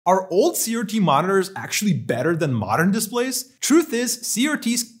Are old CRT monitors actually better than modern displays? Truth is,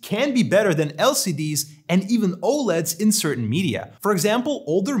 CRTs can be better than LCDs and even OLEDs in certain media. For example,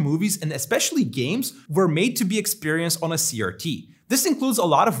 older movies and especially games were made to be experienced on a CRT. This includes a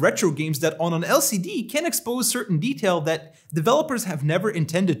lot of retro games that on an LCD can expose certain detail that developers have never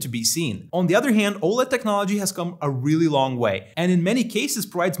intended to be seen. On the other hand, OLED technology has come a really long way, and in many cases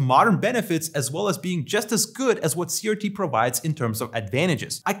provides modern benefits as well as being just as good as what CRT provides in terms of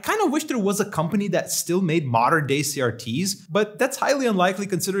advantages. I kind of wish there was a company that still made modern day CRTs, but that's highly unlikely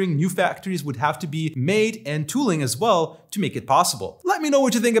considering new factories would have to be made and tooling as well to make it possible. Let me know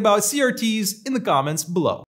what you think about CRTs in the comments below.